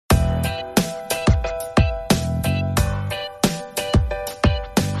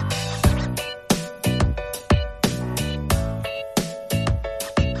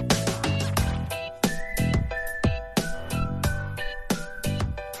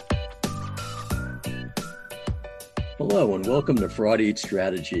Hello and welcome to Fraud Eats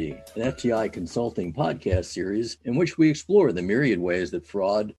Strategy, an FTI consulting podcast series in which we explore the myriad ways that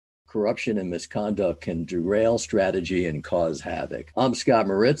fraud, corruption, and misconduct can derail strategy and cause havoc. I'm Scott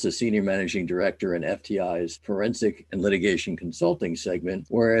Moritz, a Senior Managing Director in FTI's Forensic and Litigation Consulting segment,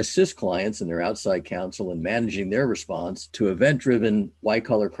 where I assist clients and their outside counsel in managing their response to event-driven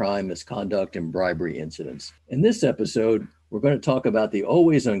white-collar crime, misconduct, and bribery incidents. In this episode, we're going to talk about the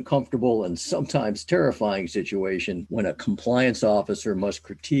always uncomfortable and sometimes terrifying situation when a compliance officer must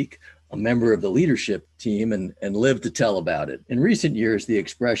critique a member of the leadership team and live to tell about it. In recent years, the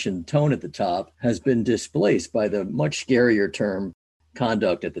expression tone at the top has been displaced by the much scarier term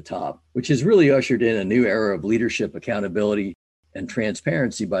conduct at the top, which has really ushered in a new era of leadership accountability and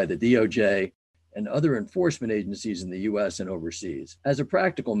transparency by the DOJ and other enforcement agencies in the U.S. and overseas. As a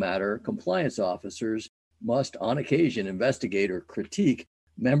practical matter, compliance officers must, on occasion, investigate or critique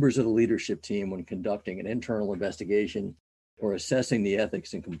members of the leadership team when conducting an internal investigation or assessing the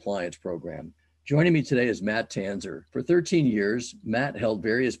ethics and compliance program. Joining me today is Matt Tanzer. For 13 years, Matt held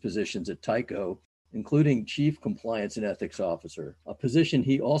various positions at Tyco, including Chief Compliance and Ethics Officer, a position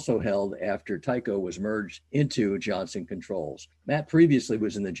he also held after Tyco was merged into Johnson Controls. Matt previously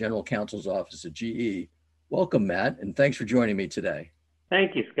was in the General Counsel's office at GE. Welcome, Matt, and thanks for joining me today.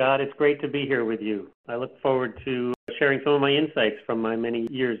 Thank you, Scott. It's great to be here with you. I look forward to sharing some of my insights from my many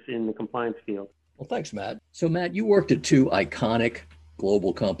years in the compliance field. Well, thanks, Matt. So, Matt, you worked at two iconic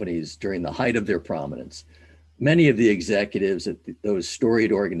global companies during the height of their prominence. Many of the executives at those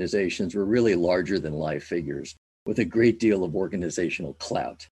storied organizations were really larger than life figures with a great deal of organizational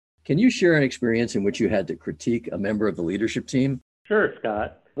clout. Can you share an experience in which you had to critique a member of the leadership team? Sure,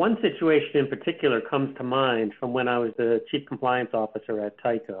 Scott. One situation in particular comes to mind from when I was the Chief Compliance Officer at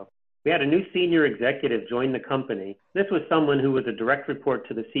Tyco. We had a new senior executive join the company. This was someone who was a direct report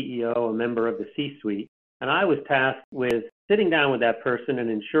to the CEO, a member of the C-suite, and I was tasked with sitting down with that person and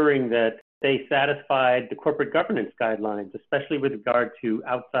ensuring that they satisfied the corporate governance guidelines, especially with regard to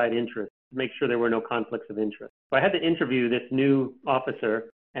outside interests, to make sure there were no conflicts of interest. So I had to interview this new officer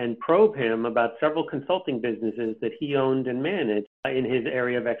and probe him about several consulting businesses that he owned and managed in his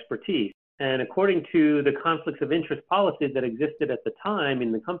area of expertise. And according to the conflicts of interest policy that existed at the time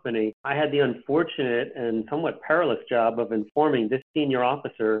in the company, I had the unfortunate and somewhat perilous job of informing this senior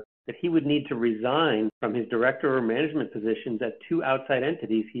officer that he would need to resign from his director or management positions at two outside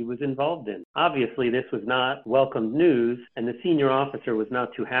entities he was involved in. Obviously, this was not welcome news, and the senior officer was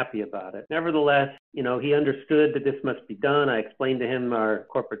not too happy about it. Nevertheless, he understood that this must be done. I explained to him our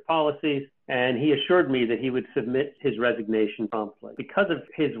corporate policies, and he assured me that he would submit his resignation promptly. Because of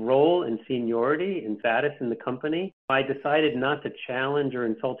his role and seniority and status in the company, I decided not to challenge or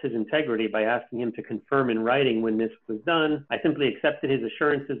insult his integrity by asking him to confirm in writing when this was done. I simply accepted his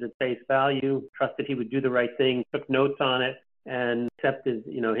assurances at face value, trusted he would do the right thing, took notes on it, and accepted,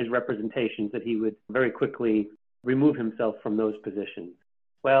 his representations that he would very quickly remove himself from those positions.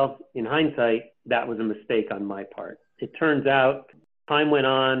 Well, in hindsight, that was a mistake on my part. It turns out time went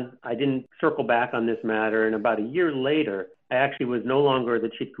on. I didn't circle back on this matter. And about a year later, I actually was no longer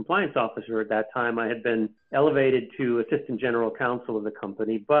the Chief Compliance Officer at that time. I had been elevated to Assistant General Counsel of the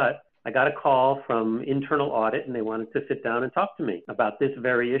company, but I got a call from internal audit and they wanted to sit down and talk to me about this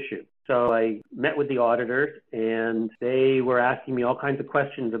very issue. So I met with the auditors and they were asking me all kinds of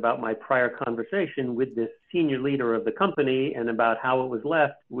questions about my prior conversation with this senior leader of the company and about how it was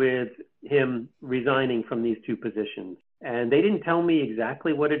left with him resigning from these two positions. And they didn't tell me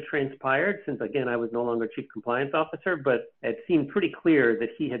exactly what had transpired since, again, I was no longer Chief Compliance Officer, but it seemed pretty clear that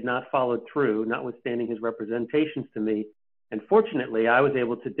he had not followed through, notwithstanding his representations to me. And fortunately, I was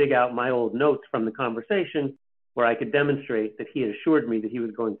able to dig out my old notes from the conversation where I could demonstrate that he had assured me that he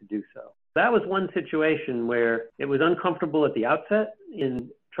was going to do so. That was one situation where it was uncomfortable at the outset in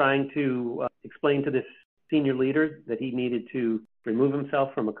trying to explain to this senior leader that he needed to remove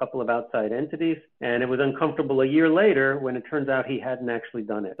himself from a couple of outside entities. And it was uncomfortable a year later when it turns out he hadn't actually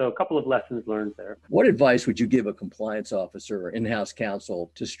done it. So a couple of lessons learned there. What advice would you give a compliance officer or in-house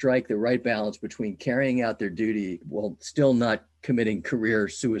counsel to strike the right balance between carrying out their duty while still not committing career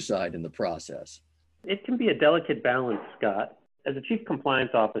suicide in the process? It can be a delicate balance, Scott. As a Chief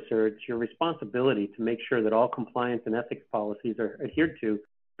Compliance Officer, it's your responsibility to make sure that all compliance and ethics policies are adhered to,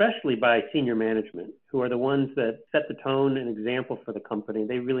 especially by senior management, who are the ones that set the tone and example for the company.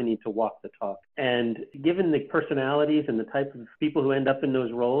 They really need to walk the talk. And given the personalities and the type of people who end up in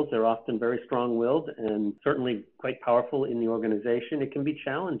those roles, they're often very strong-willed and certainly quite powerful in the organization. It can be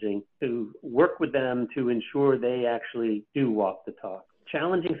challenging to work with them to ensure they actually do walk the talk.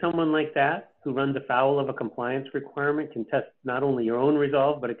 Challenging someone like that who runs afoul of a compliance requirement can test not only your own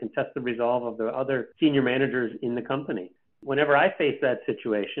resolve, but it can test the resolve of the other senior managers in the company. Whenever I face that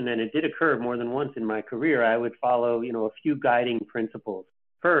situation, and it did occur more than once in my career, I would follow, a few guiding principles.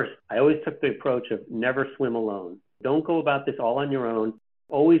 First, I always took the approach of never swim alone. Don't go about this all on your own.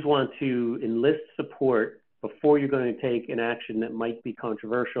 Always want to enlist support before you're going to take an action that might be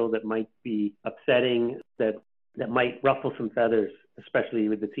controversial, that might be upsetting, that might ruffle some feathers, especially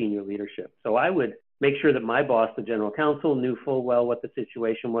with the senior leadership. So I would make sure that my boss, the general counsel, knew full well what the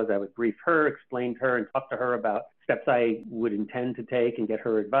situation was. I would brief her, explain to her, and talk to her about steps I would intend to take and get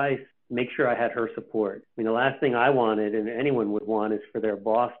her advice, make sure I had her support. The last thing I wanted, and anyone would want, is for their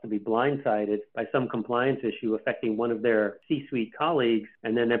boss to be blindsided by some compliance issue affecting one of their C-suite colleagues,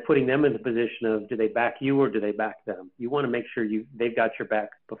 and then they're putting them in the position of, do they back you or do they back them? You want to make sure they've got your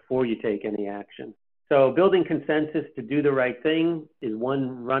back before you take any action. So building consensus to do the right thing is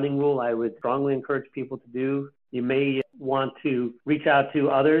one running rule I would strongly encourage people to do. You may want to reach out to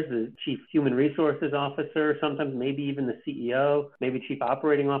others, the chief human resources officer, sometimes maybe even the CEO, maybe chief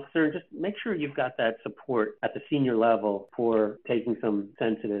operating officer, and just make sure you've got that support at the senior level for taking some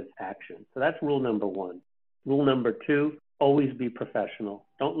sensitive action. So that's rule number one. Rule number two, always be professional.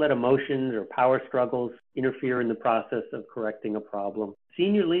 Don't let emotions or power struggles interfere in the process of correcting a problem.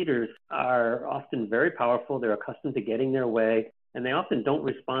 Senior leaders are often very powerful. They're accustomed to getting their way, and they often don't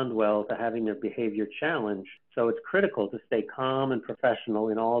respond well to having their behavior challenged. So it's critical to stay calm and professional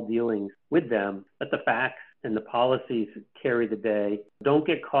in all dealings with them. Let the facts and the policies carry the day. Don't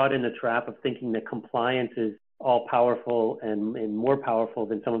get caught in the trap of thinking that compliance is all powerful and more powerful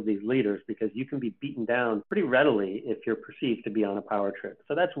than some of these leaders, because you can be beaten down pretty readily if you're perceived to be on a power trip.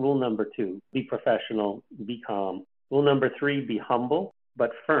 So that's rule number two, be professional, be calm. Rule number three, be humble,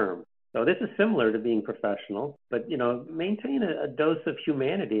 but firm. So this is similar to being professional, but, maintain a dose of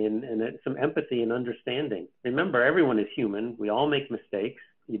humanity and some empathy and understanding. Remember, everyone is human. We all make mistakes.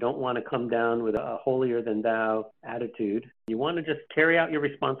 You don't want to come down with a holier than thou attitude. You want to just carry out your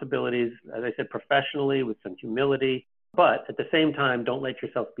responsibilities, as I said, professionally with some humility, but at the same time, don't let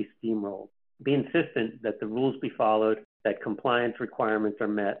yourself be steamrolled. Be insistent that the rules be followed, that compliance requirements are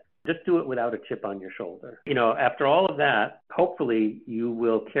met. Just do it without a chip on your shoulder. After all of that, hopefully you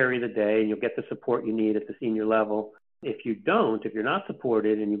will carry the day and you'll get the support you need at the senior level. If you're not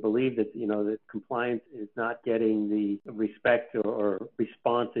supported and you believe that, that compliance is not getting the respect or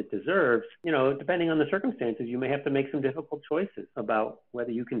response it deserves, depending on the circumstances, you may have to make some difficult choices about whether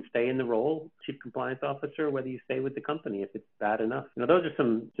you can stay in the role, chief compliance officer, or whether you stay with the company if it's bad enough. Those are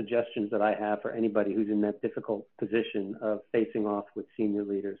some suggestions that I have for anybody who's in that difficult position of facing off with senior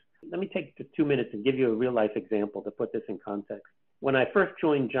leaders. Let me take 2 minutes and give you a real life example to put this in context. When I first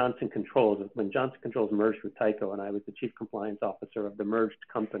joined Johnson Controls, when Johnson Controls merged with Tyco and I was the chief compliance officer of the merged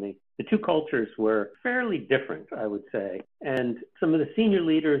company, the two cultures were fairly different, I would say. And some of the senior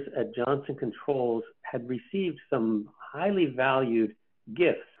leaders at Johnson Controls had received some highly valued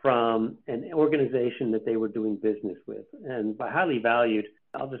gifts from an organization that they were doing business with. And by highly valued,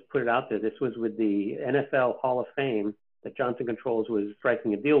 I'll just put it out there. This was with the NFL Hall of Fame that Johnson Controls was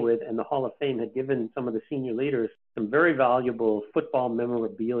striking a deal with, and the Hall of Fame had given some of the senior leaders some very valuable football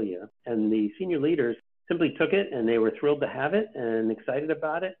memorabilia. And the senior leaders simply took it, and they were thrilled to have it and excited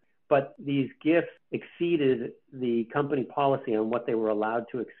about it. But these gifts exceeded the company policy on what they were allowed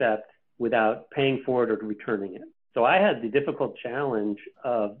to accept without paying for it or returning it. So I had the difficult challenge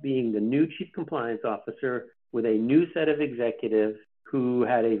of being the new chief compliance officer with a new set of executives who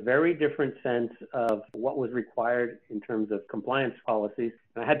had a very different sense of what was required in terms of compliance policies.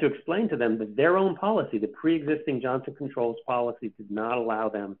 And I had to explain to them that their own policy, the pre-existing Johnson Controls policy, did not allow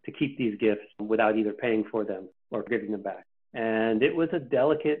them to keep these gifts without either paying for them or giving them back. And it was a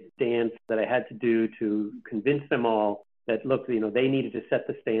delicate dance that I had to do to convince them all that, look, they needed to set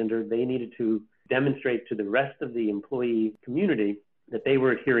the standard. They needed to demonstrate to the rest of the employee community that they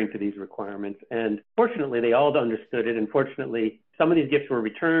were adhering to these requirements. And fortunately, they all understood it. And fortunately, some of these gifts were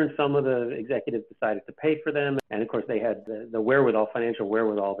returned. Some of the executives decided to pay for them. And of course, they had the wherewithal, financial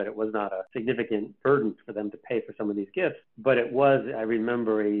wherewithal, that it was not a significant burden for them to pay for some of these gifts. But it was, I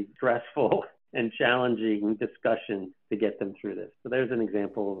remember, a stressful and challenging discussion to get them through this. So there's an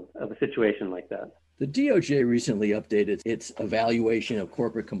example of a situation like that. The DOJ recently updated its evaluation of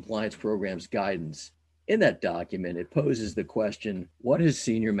corporate compliance programs guidance. In that document, it poses the question, what has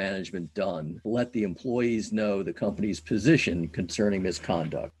senior management done to let the employees know the company's position concerning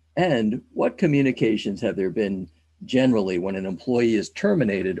misconduct? And what communications have there been generally when an employee is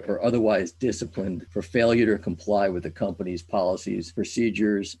terminated or otherwise disciplined for failure to comply with the company's policies,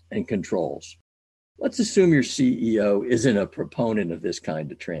 procedures, and controls? Let's assume your CEO isn't a proponent of this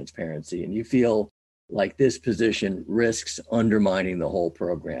kind of transparency and you feel like this position risks undermining the whole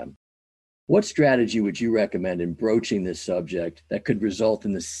program. What strategy would you recommend in broaching this subject that could result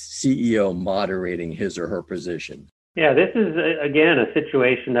in the CEO moderating his or her position? Yeah, this is, again, a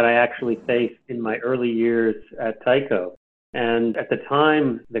situation that I actually faced in my early years at Tyco. And at the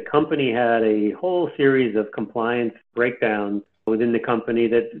time, the company had a whole series of compliance breakdowns within the company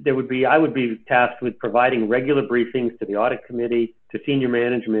that I would be tasked with providing regular briefings to the audit committee, to senior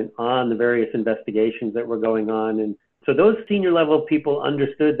management on the various investigations that were going on. And so those senior level people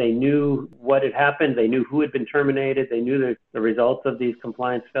understood, they knew what had happened, they knew who had been terminated, they knew the results of these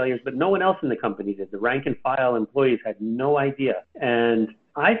compliance failures, but no one else in the company did. The rank and file employees had no idea. And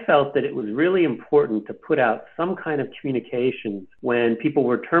I felt that it was really important to put out some kind of communications when people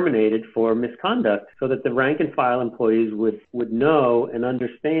were terminated for misconduct so that the rank and file employees would know and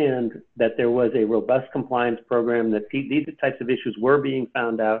understand that there was a robust compliance program, that these types of issues were being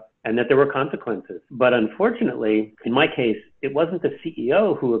found out, and that there were consequences. But unfortunately, in my case, it wasn't the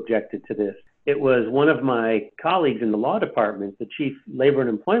CEO who objected to this. It was one of my colleagues in the law department, the chief labor and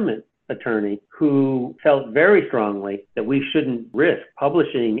employment attorney, who felt very strongly that we shouldn't risk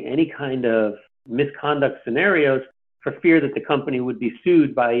publishing any kind of misconduct scenarios for fear that the company would be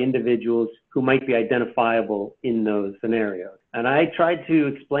sued by individuals who might be identifiable in those scenarios. And I tried to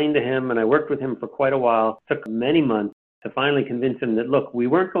explain to him, and I worked with him for quite a while, took many months to finally convince him that, look, we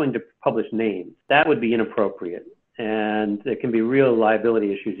weren't going to publish names. That would be inappropriate. And there can be real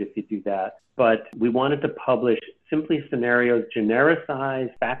liability issues if you do that. But we wanted to publish simply scenarios,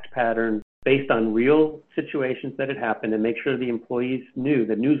 genericized fact patterns based on real situations that had happened, and make sure the employees knew,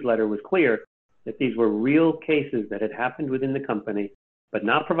 the newsletter was clear that these were real cases that had happened within the company, but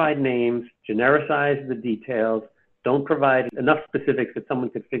not provide names, genericize the details, don't provide enough specifics that someone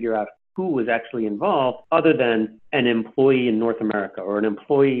could figure out who was actually involved other than an employee in North America or an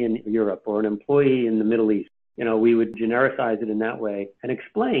employee in Europe or an employee in the Middle East. We would genericize it in that way and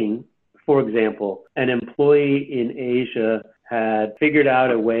explain, for example, an employee in Asia had figured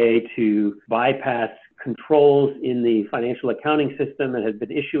out a way to bypass controls in the financial accounting system and had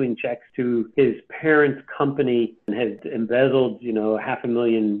been issuing checks to his parent's company and had embezzled,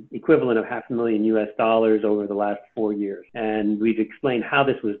 equivalent of $500,000 US over the last 4 years. And we've explained how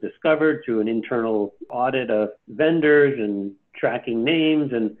this was discovered through an internal audit of vendors and tracking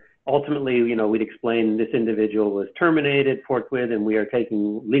names. And ultimately, we'd explain this individual was terminated forthwith and we are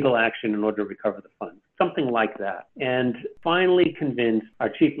taking legal action in order to recover the funds. Something like that. And finally convinced our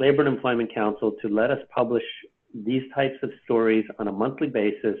Chief Labor and Employment Counsel to let us publish these types of stories on a monthly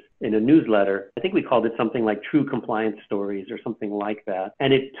basis in a newsletter. I think we called it something like True Compliance Stories or something like that.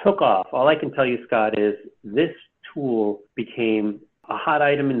 And it took off. All I can tell you, Scott, is this tool became a hot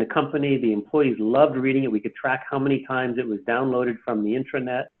item in the company. The employees loved reading it. We could track how many times it was downloaded from the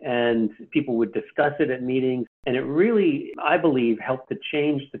intranet, and people would discuss it at meetings. And it really, I believe, helped to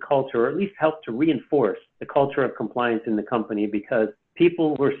change the culture, or at least helped to reinforce the culture of compliance in the company, because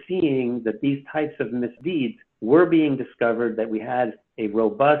people were seeing that these types of misdeeds were being discovered, that we had a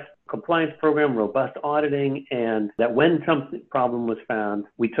robust compliance program, robust auditing, and that when some problem was found,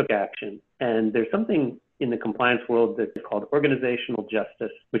 we took action. And there's something in the compliance world that's called organizational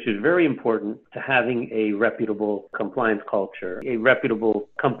justice, which is very important to having a reputable compliance culture, a reputable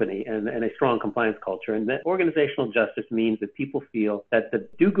company, and a strong compliance culture. And that organizational justice means that people feel that the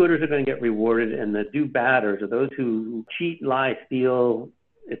do-gooders are going to get rewarded and the do-badders, or those who cheat, lie, steal,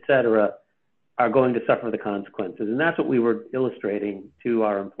 etc., are going to suffer the consequences. And that's what we were illustrating to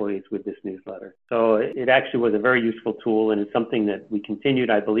our employees with this newsletter. So it actually was a very useful tool, and it's something that we continued,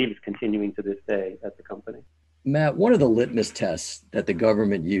 I believe is continuing to this day at the company. Matt, one of the litmus tests that the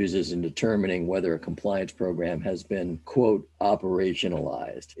government uses in determining whether a compliance program has been, quote,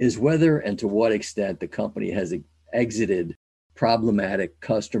 operationalized is whether and to what extent the company has exited problematic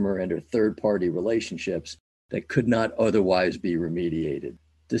customer and or third-party relationships that could not otherwise be remediated.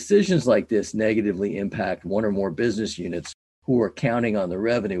 Decisions like this negatively impact one or more business units who are counting on the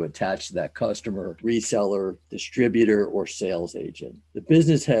revenue attached to that customer, reseller, distributor, or sales agent. The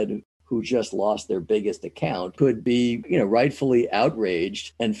business head who just lost their biggest account could be, rightfully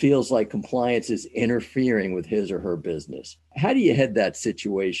outraged and feels like compliance is interfering with his or her business. How do you head that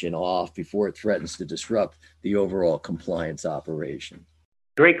situation off before it threatens to disrupt the overall compliance operation?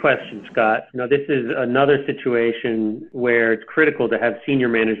 Great question, Scott. This is another situation where it's critical to have senior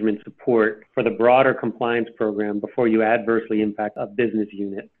management support for the broader compliance program before you adversely impact a business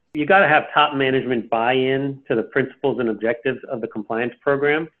unit. You got to have top management buy-in to the principles and objectives of the compliance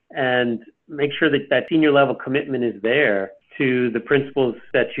program, and make sure that that senior level commitment is there to the principles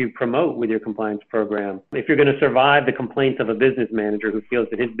that you promote with your compliance program. If you're going to survive the complaints of a business manager who feels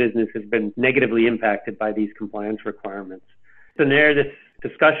that his business has been negatively impacted by these compliance requirements. So there, this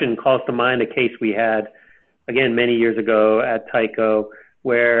discussion calls to mind a case we had, again, many years ago at Tyco,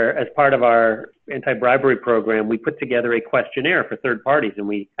 where as part of our anti-bribery program, we put together a questionnaire for third parties, and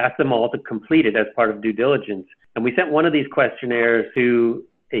we asked them all to complete it as part of due diligence. And we sent one of these questionnaires to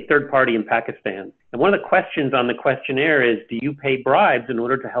a third party in Pakistan. And one of the questions on the questionnaire is, do you pay bribes in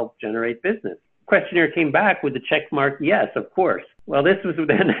order to help generate business? The questionnaire came back with the check mark, yes, of course. Well, this was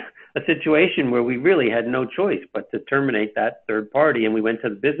then a situation where we really had no choice but to terminate that third party. And we went to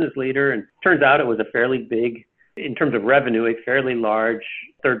the business leader, and it turns out it was a fairly big, in terms of revenue, a fairly large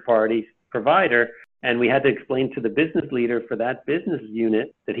third party provider. And we had to explain to the business leader for that business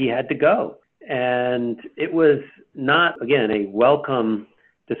unit that he had to go. And it was not, again, a welcome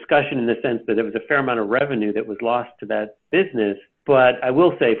discussion in the sense that there was a fair amount of revenue that was lost to that business. But I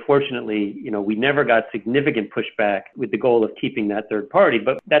will say, fortunately, we never got significant pushback with the goal of keeping that third party.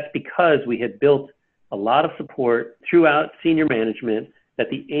 But that's because we had built a lot of support throughout senior management that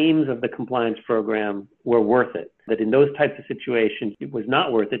the aims of the compliance program were worth it, that in those types of situations, it was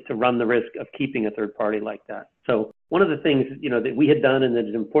not worth it to run the risk of keeping a third party like that. So one of the things, that we had done and that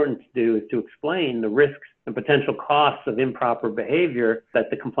is important to do is to explain the risks and potential costs of improper behavior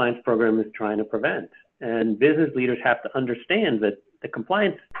that the compliance program is trying to prevent. And business leaders have to understand that the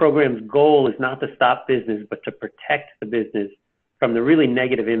compliance program's goal is not to stop business, but to protect the business from the really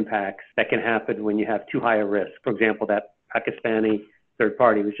negative impacts that can happen when you have too high a risk. For example, that Pakistani third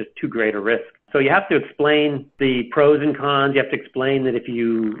party was just too great a risk. So you have to explain the pros and cons. You have to explain that if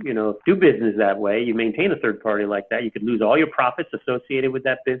you, do business that way, you maintain a third party like that, you could lose all your profits associated with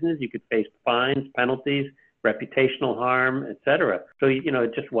that business. You could face fines, penalties, reputational harm, et cetera. So,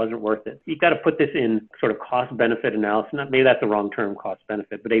 it just wasn't worth it. You've got to put this in sort of cost-benefit analysis. Maybe that's the wrong term,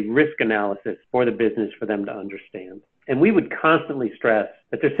 cost-benefit, but a risk analysis for the business for them to understand. And we would constantly stress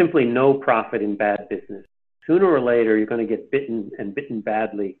that there's simply no profit in bad business. Sooner or later, you're going to get bitten and bitten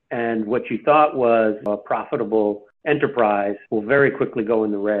badly. And what you thought was a profitable enterprise will very quickly go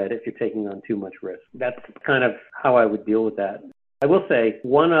in the red if you're taking on too much risk. That's kind of how I would deal with that. I will say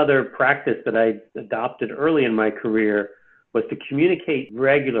one other practice that I adopted early in my career was to communicate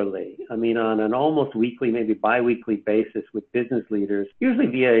regularly. On an almost weekly, maybe biweekly basis with business leaders, usually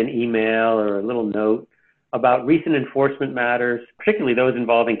via an email or a little note about recent enforcement matters, particularly those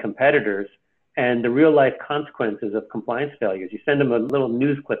involving competitors, and the real life consequences of compliance failures. You send them a little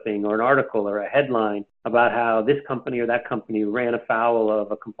news clipping or an article or a headline about how this company or that company ran afoul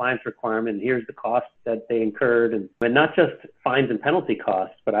of a compliance requirement, and here's the costs that they incurred, and not just fines and penalty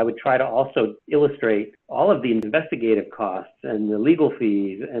costs, but I would try to also illustrate all of the investigative costs and the legal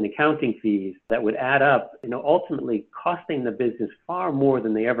fees and accounting fees that would add up, ultimately costing the business far more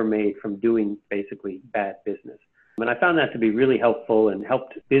than they ever made from doing basically bad business. And I found that to be really helpful and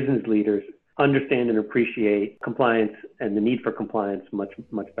helped business leaders understand and appreciate compliance and the need for compliance much,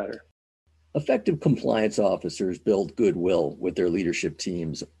 much better. Effective compliance officers build goodwill with their leadership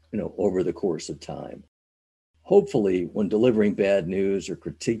teams, over the course of time. Hopefully, when delivering bad news or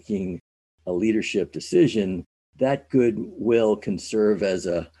critiquing a leadership decision, that goodwill can serve as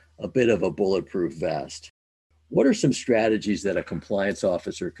a bit of a bulletproof vest. What are some strategies that a compliance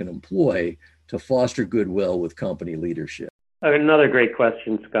officer can employ to foster goodwill with company leadership? Another great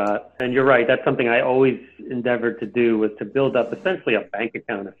question, Scott. And you're right. That's something I always endeavored to do, was to build up essentially a bank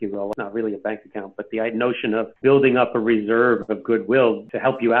account, if you will. Not really a bank account, but the notion of building up a reserve of goodwill to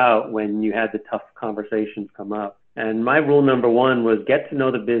help you out when you had the tough conversations come up. And my rule number one was get to know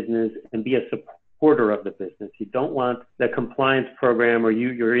the business and be a supporter of the business. You don't want the compliance program or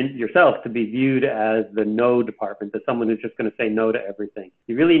yourself to be viewed as the no department, as someone who's just going to say no to everything.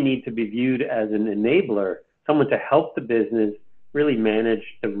 You really need to be viewed as an enabler, someone to help the business really manage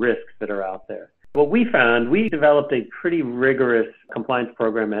the risks that are out there. What we found, we developed a pretty rigorous compliance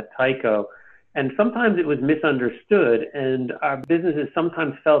program at Tyco, and sometimes it was misunderstood, and our businesses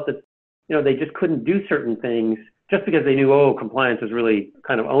sometimes felt that, they just couldn't do certain things just because they knew, compliance was really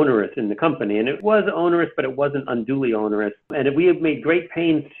kind of onerous in the company. And it was onerous, but it wasn't unduly onerous. And we have made great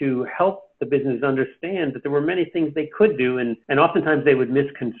pains to help the business understand that there were many things they could do, and oftentimes they would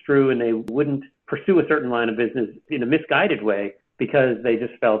misconstrue and they wouldn't pursue a certain line of business in a misguided way because they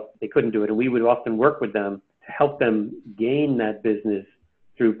just felt they couldn't do it. And we would often work with them to help them gain that business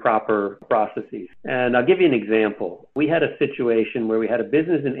through proper processes. And I'll give you an example. We had a situation where we had a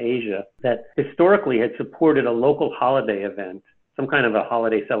business in Asia that historically had supported a local holiday event, some kind of a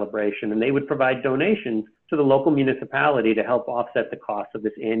holiday celebration, and they would provide donations to the local municipality to help offset the cost of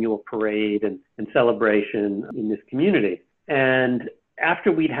this annual parade and celebration in this community. And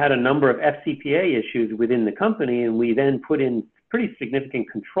after we'd had a number of FCPA issues within the company, and we then put in pretty significant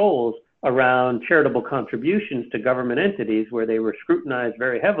controls around charitable contributions to government entities where they were scrutinized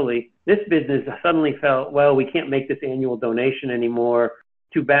very heavily, this business suddenly felt, well, we can't make this annual donation anymore.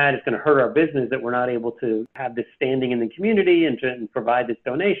 Too bad, it's going to hurt our business that we're not able to have this standing in the community and to provide this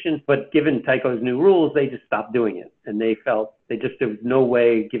donation. But given Tyco's new rules, they just stopped doing it. And they felt there was no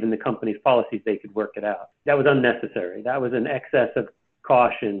way, given the company's policies, they could work it out. That was unnecessary. That was an excess of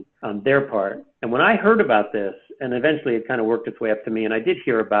caution on their part. And when I heard about this, and eventually it kind of worked its way up to me, and I did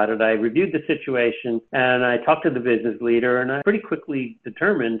hear about it, I reviewed the situation and I talked to the business leader, and I pretty quickly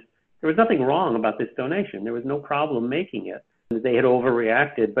determined there was nothing wrong about this donation. There was no problem making it. They had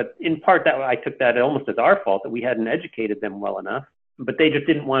overreacted, but in part that I took that almost as our fault, that we hadn't educated them well enough, but they just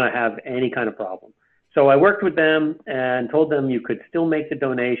didn't want to have any kind of problem. So I worked with them and told them you could still make the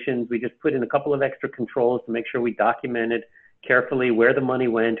donations. We just put in a couple of extra controls to make sure we documented carefully where the money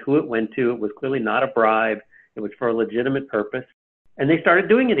went, who it went to. It was clearly not a bribe. It was for a legitimate purpose. And they started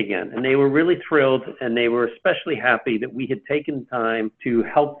doing it again. And they were really thrilled, and they were especially happy that we had taken time to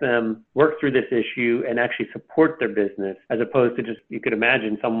help them work through this issue and actually support their business, as opposed to just, you could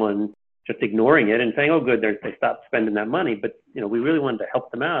imagine someone just ignoring it and saying, oh, good, they stopped spending that money. But, we really wanted to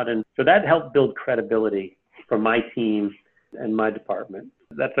help them out. And so that helped build credibility for my team and my department.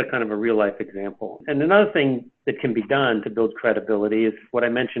 That's a kind of a real life example. And another thing that can be done to build credibility is what I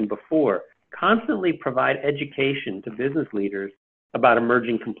mentioned before. Constantly provide education to business leaders about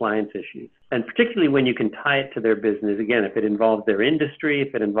emerging compliance issues. And particularly when you can tie it to their business. Again, if it involves their industry,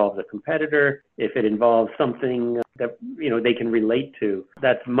 if it involves a competitor, if it involves something that, they can relate to,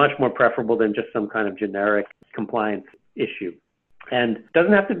 that's much more preferable than just some kind of generic compliance issue. And it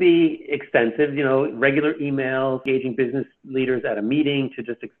doesn't have to be extensive, regular emails, engaging business leaders at a meeting to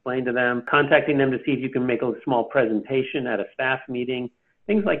just explain to them, contacting them to see if you can make a small presentation at a staff meeting,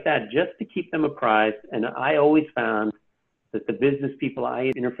 things like that, just to keep them apprised. And I always found that the business people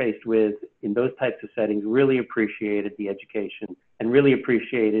I interfaced with in those types of settings really appreciated the education and really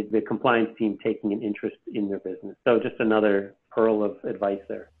appreciated the compliance team taking an interest in their business. So just another pearl of advice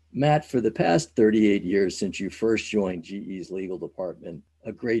there. Matt, for the past 38 years since you first joined GE's legal department,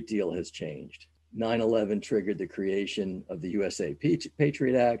 a great deal has changed. 9/11 triggered the creation of the USA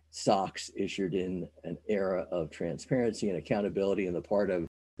Patriot Act. SOX issued in an era of transparency and accountability on the part of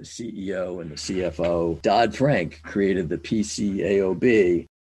the CEO and the CFO. Dodd-Frank created the PCAOB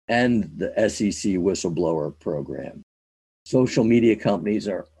and the SEC whistleblower program. Social media companies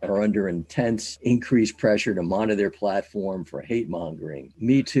are under intense increased pressure to monitor their platform for hate mongering.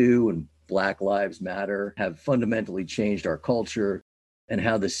 Me Too and Black Lives Matter have fundamentally changed our culture and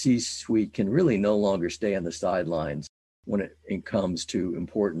how the C-suite can really no longer stay on the sidelines when it comes to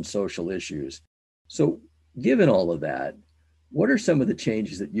important social issues. So given all of that, what are some of the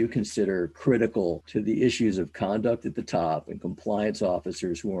changes that you consider critical to the issues of conduct at the top and compliance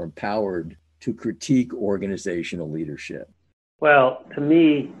officers who are empowered to critique organizational leadership? Well, to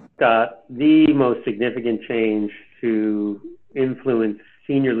me, Scott, the most significant change to influence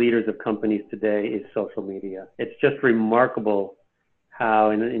senior leaders of companies today is social media. It's just remarkable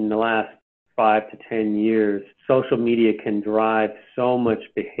how in the last 5 to 10 years, social media can drive so much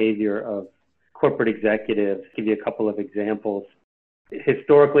behavior of corporate executives. I'll give you a couple of examples.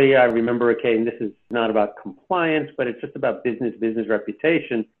 Historically, I remember, and this is not about compliance, but it's just about business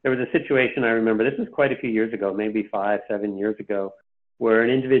reputation. There was a situation I remember, this was quite a few years ago, maybe 5-7 years ago, where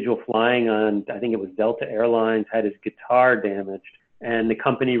an individual flying on, I think it was Delta Airlines, had his guitar damaged, and the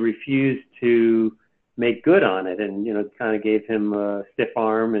company refused to make good on it and, kind of gave him a stiff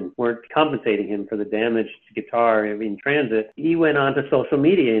arm and weren't compensating him for the damaged guitar in transit. He went on to social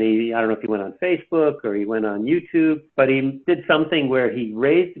media and I don't know if he went on Facebook or he went on YouTube, but he did something where he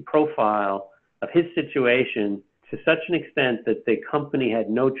raised the profile of his situation to such an extent that the company had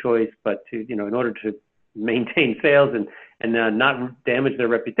no choice but to, in order to maintain sales and not damage their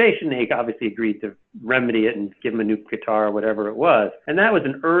reputation, they obviously agreed to remedy it and give him a new guitar or whatever it was. And that was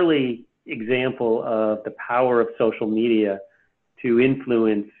an early example of the power of social media to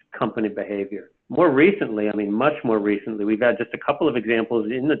influence company behavior. More recently, much more recently, we've had just a couple of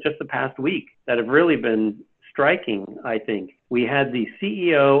examples in just the past week that have really been striking, I think. We had the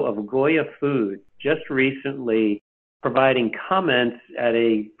CEO of Goya Foods just recently providing comments at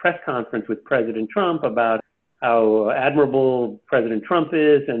a press conference with President Trump about how admirable President Trump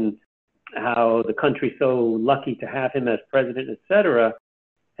is and how the country's so lucky to have him as president, et cetera.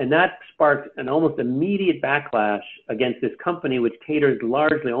 And that sparked an almost immediate backlash against this company, which caters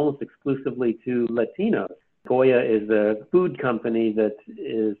largely, almost exclusively to Latinos. Goya is a food company that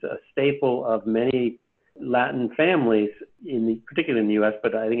is a staple of many Latin families, particularly in the U.S.,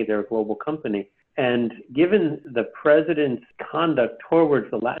 but I think they're a global company. And given the president's conduct towards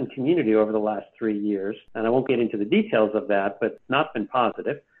the Latin community over the last 3 years, and I won't get into the details of that, but it's not been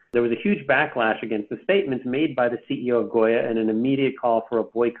positive, there was a huge backlash against the statements made by the CEO of Goya and an immediate call for a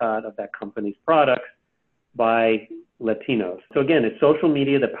boycott of that company's products by Latinos. So again, it's social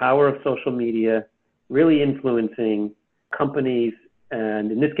media, the power of social media really influencing companies, and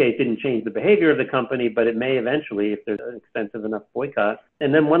in this case, didn't change the behavior of the company, but it may eventually if there's an extensive enough boycott.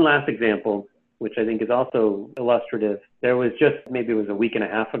 And then one last example, which I think is also illustrative. There was maybe it was a week and a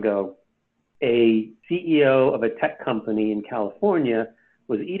half ago, a CEO of a tech company in California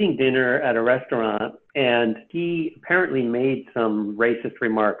was eating dinner at a restaurant, and he apparently made some racist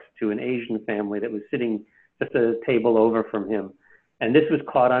remarks to an Asian family that was sitting just a table over from him. And this was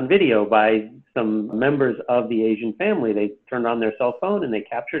caught on video by some members of the Asian family. They turned on their cell phone and they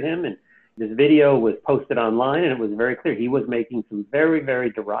captured him, and this video was posted online, and it was very clear he was making some very, very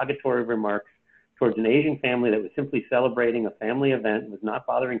derogatory remarks towards an Asian family that was simply celebrating a family event, was not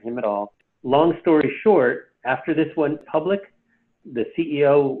bothering him at all. Long story short, after this went public, the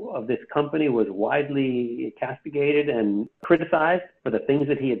CEO of this company was widely castigated and criticized for the things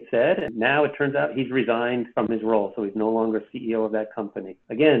that he had said. And now it turns out he's resigned from his role, so he's no longer CEO of that company.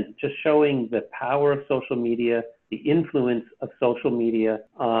 Again, just showing the power of social media, the influence of social media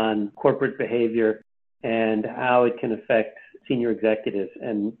on corporate behavior, and how it can affect senior executives.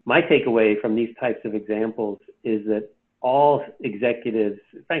 And my takeaway from these types of examples is that all executives,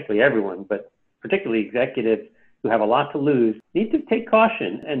 frankly everyone, but particularly executives who have a lot to lose, need to take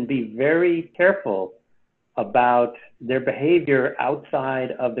caution and be very careful about their behavior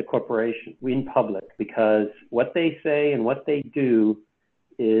outside of the corporation, in public, because what they say and what they do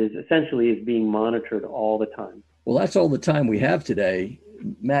is essentially being monitored all the time. Well, that's all the time we have today.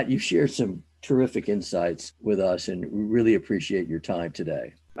 Matt, you shared some terrific insights with us, and we really appreciate your time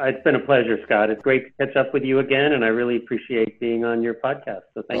today. It's been a pleasure, Scott. It's great to catch up with you again, and I really appreciate being on your podcast.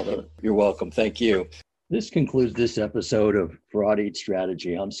 So thank you. You're welcome. Thank you. This concludes this episode of Fraud Eats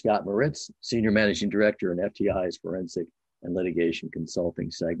Strategy. I'm Scott Moritz, Senior Managing Director in FTI's Forensic and Litigation Consulting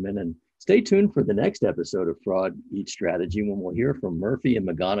segment. And stay tuned for the next episode of Fraud Eats Strategy, when we'll hear from Murphy and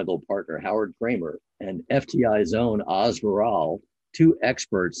McGonigal partner Howard Kramer and FTI's own Oz Viral, two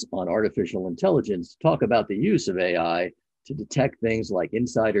experts on artificial intelligence, to talk about the use of AI to detect things like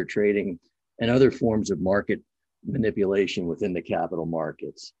insider trading and other forms of market manipulation within the capital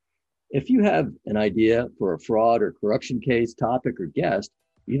markets. If you have an idea for a fraud or corruption case, topic, or guest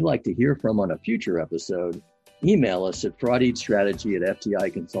you'd like to hear from on a future episode, email us at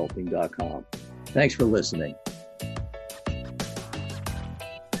fraudeatstrategy@fticonsulting.com. Thanks for listening.